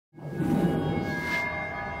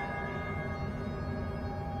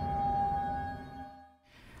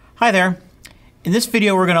Hi there. In this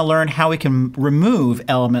video we're going to learn how we can remove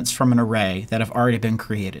elements from an array that have already been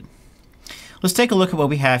created. Let's take a look at what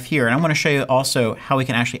we have here, and I'm going to show you also how we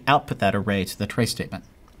can actually output that array to the trace statement.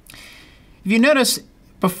 If you notice,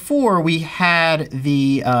 before we had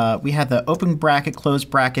the open bracket,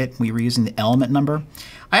 closed bracket, we were using the element number.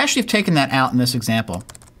 I actually have taken that out in this example.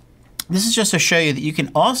 This is just to show you that you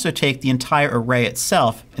can also take the entire array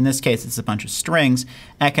itself, in this case it's a bunch of strings,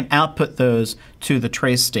 and can output those to the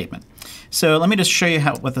trace statement. So let me just show you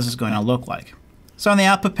what this is going to look like. So on the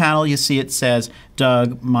output panel you see it says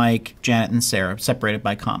Doug, Mike, Janet, and Sarah, separated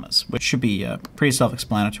by commas, which should be pretty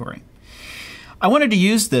self-explanatory. I wanted to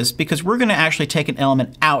use this because we're going to actually take an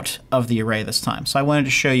element out of the array this time. So I wanted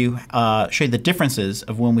to show you the differences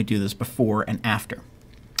of when we do this before and after.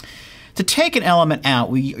 To take an element out,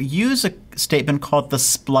 we use a statement called the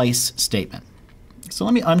splice statement. So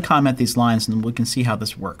let me uncomment these lines and we can see how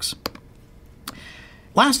this works.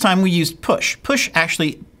 Last time we used push. Push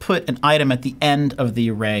actually put an item at the end of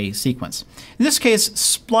the array sequence. In this case,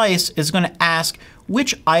 splice is going to ask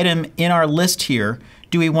which item in our list here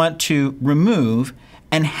do we want to remove,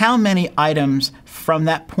 and how many items from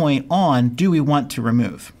that point on do we want to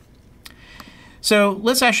remove. So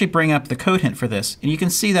let's actually bring up the code hint for this, and you can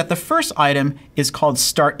see that the first item is called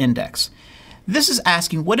start index. This is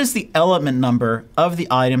asking what is the element number of the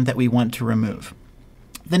item that we want to remove.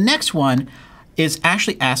 The next one is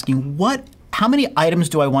actually asking how many items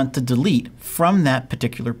do I want to delete from that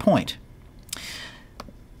particular point.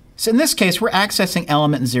 So in this case, we're accessing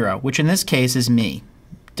element 0, which in this case is me,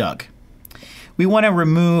 Doug. We want to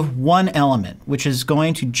remove one element, which is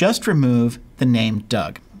going to just remove the name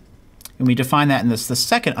Doug. And we define that in the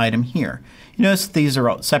second item here. You notice these are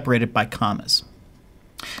all separated by commas.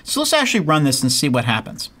 So let's actually run this and see what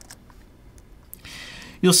happens.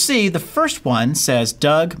 You'll see the first one says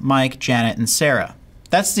Doug, Mike, Janet, and Sarah.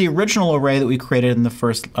 That's the original array that we created in the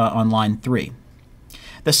first on line 3.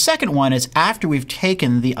 The second one is after we've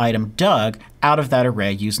taken the item Doug out of that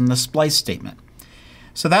array using the splice statement.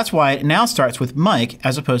 So that's why it now starts with Mike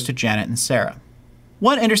as opposed to Janet and Sarah.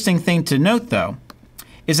 One interesting thing to note, though,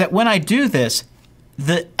 is that when I do this,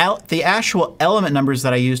 the actual element numbers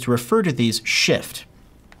that I use to refer to these shift.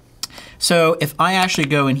 So if I actually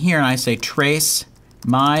go in here and I say trace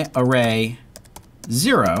my array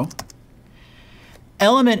 0,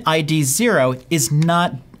 element ID 0 is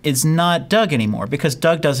not Doug anymore because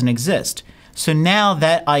Doug doesn't exist. So now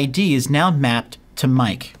that ID is now mapped to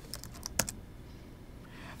Mike.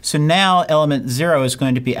 So now element 0 is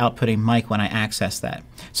going to be outputting Mike when I access that.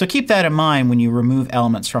 So keep that in mind when you remove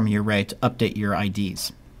elements from your array to update your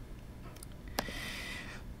IDs.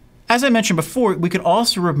 As I mentioned before, we could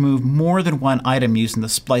also remove more than one item using the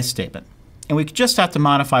splice statement. And we just have to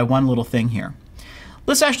modify one little thing here.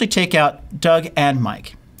 Let's actually take out Doug and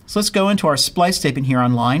Mike. So let's go into our splice statement here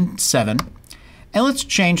on line 7. And let's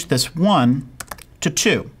change this 1 to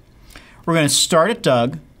 2. We're going to start at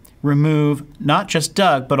Doug, remove not just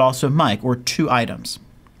Doug, but also Mike, or 2 items.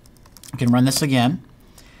 We can run this again.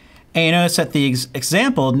 And you notice that the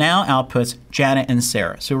example now outputs Janet and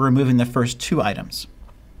Sarah. So we're removing the first 2 items.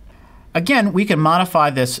 Again, we can modify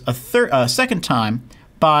this a second time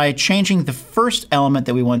by changing the first element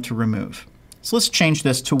that we want to remove. So let's change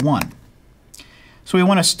this to 1. So we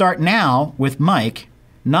want to start now with Mike,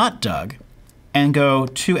 not Doug, and go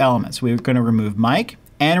 2 elements. We're going to remove Mike,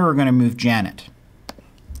 and we're going to move Janet.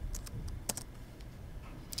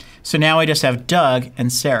 So now we just have Doug and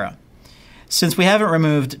Sarah. Since we haven't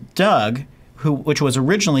removed Doug, which was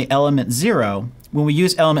originally element 0, when we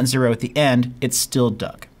use element 0 at the end, it's still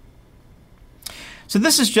Doug. So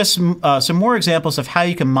this is just some more examples of how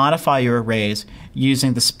you can modify your arrays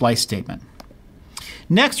using the splice statement.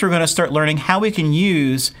 Next, we're going to start learning how we can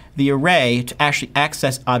use the array to actually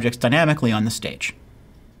access objects dynamically on the stage.